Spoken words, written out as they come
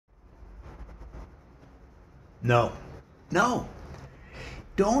No, no.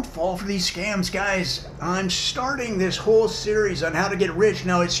 Don't fall for these scams, guys. I'm starting this whole series on how to get rich.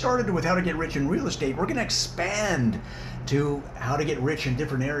 Now, it started with how to get rich in real estate. We're going to expand to how to get rich in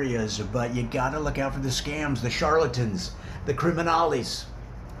different areas, but you got to look out for the scams, the charlatans, the criminales.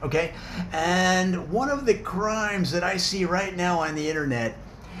 Okay? And one of the crimes that I see right now on the internet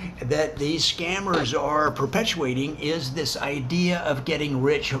that these scammers are perpetuating is this idea of getting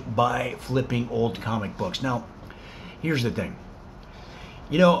rich by flipping old comic books. Now, here's the thing.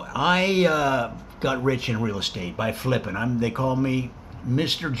 You know, I got rich in real estate by flipping. They call me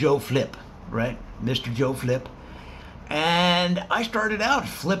Mr. Joe Flip, right? Mr. Joe Flip. And I started out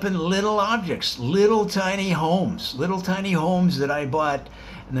flipping little objects, little tiny homes that I bought.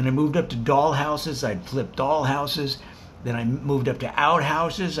 And then I moved up to doll houses. I'd flip doll houses. Then I moved up to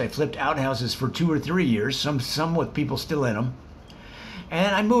outhouses. I flipped outhouses for 2 or 3 years, some with people still in them.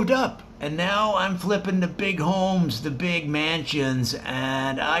 And I moved up. And now I'm flipping the big homes, the big mansions,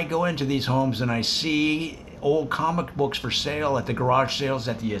 and I go into these homes and I see old comic books for sale at the garage sales,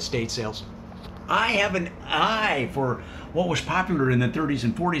 at the estate sales. I have an eye for what was popular in the 30s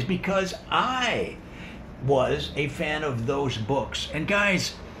and 40s because I was a fan of those books. And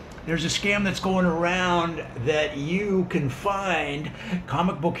guys, there's a scam that's going around that you can find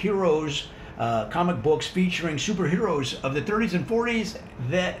comic book heroes, comic books featuring superheroes of the 30s and 40s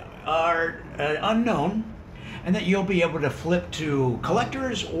that are unknown, and that you'll be able to flip to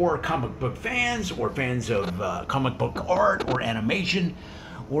collectors or comic book fans or fans of comic book art or animation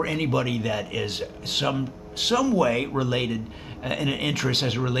or anybody that is some way related in an interest,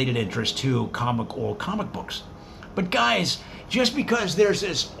 as a related interest to old comic books. But guys, just because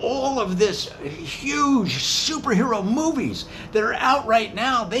there's all of this huge superhero movies that are out right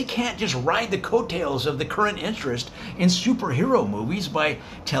now, they can't just ride the coattails of the current interest in superhero movies by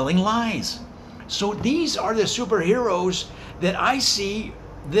telling lies. So these are the superheroes that I see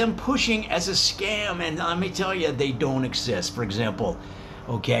them pushing as a scam, and let me tell you, they don't exist. For example,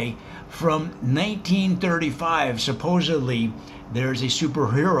 okay, from 1935, supposedly, there's a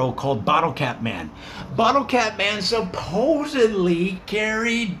superhero called Bottle Cap Man. Bottle Cap Man supposedly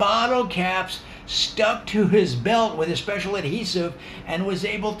carried bottle caps stuck to his belt with a special adhesive and was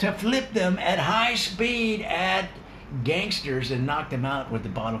able to flip them at high speed at gangsters and knock them out with the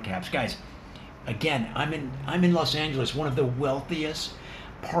bottle caps. Guys, again, I'm in Los Angeles, one of the wealthiest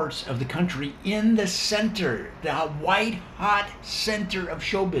parts of the country, in the center, the white hot center of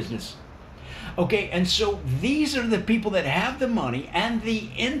show business. Okay, and so these are the people that have the money and the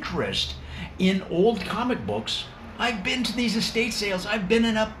interest in old comic books. I've been to these estate sales. I've been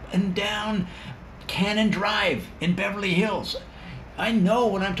up and down Cannon Drive in Beverly Hills. I know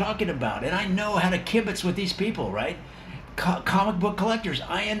what I'm talking about, and I know how to kibitz with these people, right? Comic book collectors.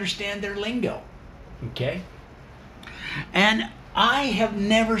 I understand their lingo, okay? And I have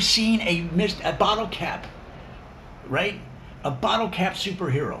never seen a bottle cap, right? A bottle cap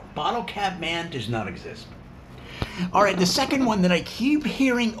superhero. Bottle Cap Man does not exist. All right, the second one that I keep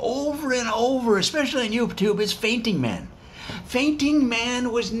hearing over and over, especially on YouTube, is Fainting Man. Fainting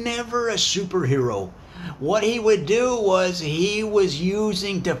Man was never a superhero. What he would do was he was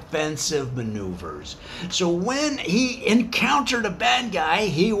using defensive maneuvers. So when he encountered a bad guy,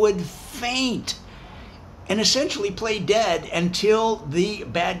 he would faint and essentially play dead until the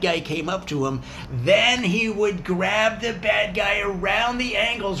bad guy came up to him. Then he would grab the bad guy around the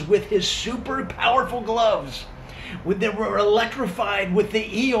ankles with his super powerful gloves that were electrified with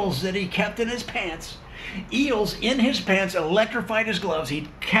the eels that he kept in his pants. Eels in his pants electrified his gloves. He'd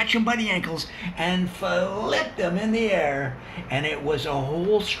catch him by the ankles and flip them in the air. And it was a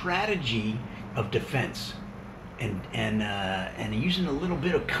whole strategy of defense and using a little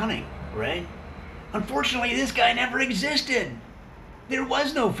bit of cunning, right? Unfortunately, this guy never existed. There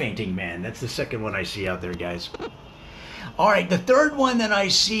was no Fainting Man. That's the second one I see out there, guys. All right, the third one that I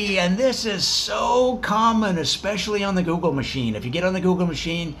see, and this is so common, especially on the Google machine. If you get on the Google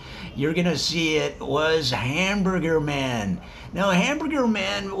machine, you're going to see it, was Hamburger Man. Now, Hamburger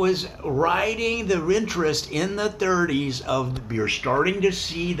Man was riding the interest in the 30s of, you're starting to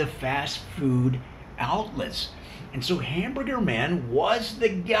see the fast food outlets. And so Hamburger Man was the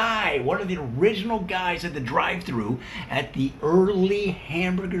guy, one of the original guys at the drive-thru at the early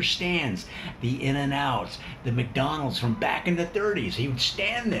hamburger stands, the In-N-Outs, the McDonald's from back in the 30s. He would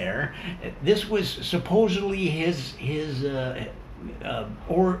stand there. This was supposedly his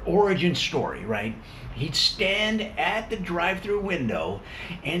origin story, right? He'd stand at the drive-thru window,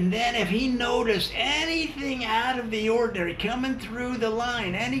 and then if he noticed anything out of the ordinary coming through the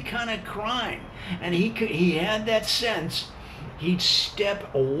line, any kind of crime, and he had that sense, he'd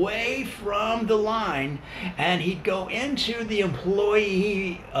step away from the line and he'd go into the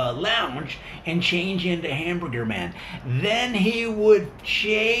employee lounge and change into Hamburger Man. Then he would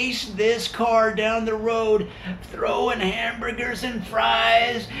chase this car down the road, throwing hamburgers and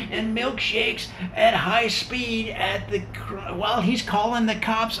fries and milkshakes at high speed while he's calling the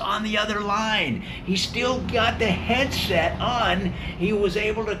cops on the other line. He still got the headset on. He was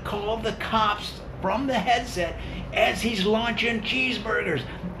able to call the cops from the headset as he's launching cheeseburgers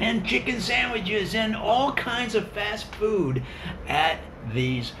and chicken sandwiches and all kinds of fast food at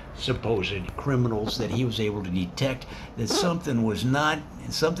these supposed criminals that he was able to detect that something was not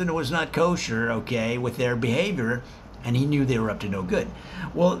kosher, okay, with their behavior, and he knew they were up to no good.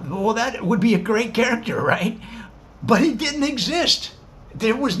 Well, that would be a great character, right? But he didn't exist.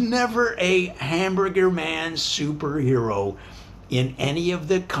 There was never a Hamburger Man superhero in any of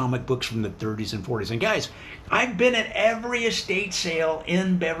the comic books from the 30s and 40s. And guys, I've been at every estate sale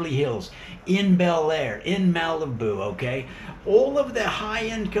in Beverly Hills, in Bel Air, in Malibu, okay? All of the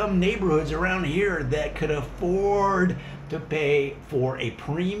high-income neighborhoods around here that could afford to pay for a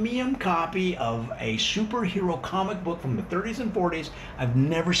premium copy of a superhero comic book from the 30s and 40s, I've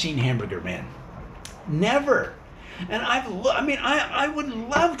never seen Hamburger Man. Never. And I would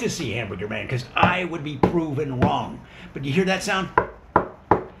love to see Hamburger Man because I would be proven wrong. But you hear that sound?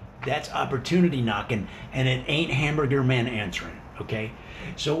 That's opportunity knocking, and it ain't Hamburger Man answering, okay?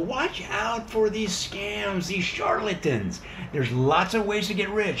 So watch out for these scams, these charlatans. There's lots of ways to get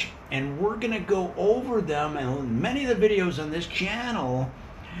rich, and we're going to go over them in many of the videos on this channel,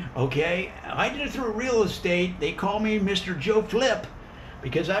 okay? I did it through real estate. They call me Mr. Joe Flip,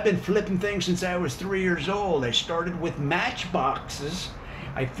 because I've been flipping things since I was 3 years old. I started with matchboxes.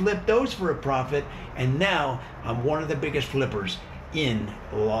 I flipped those for a profit, and now I'm one of the biggest flippers in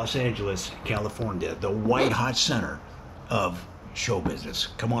Los Angeles, California, the white hot center of show business.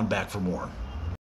 Come on back for more.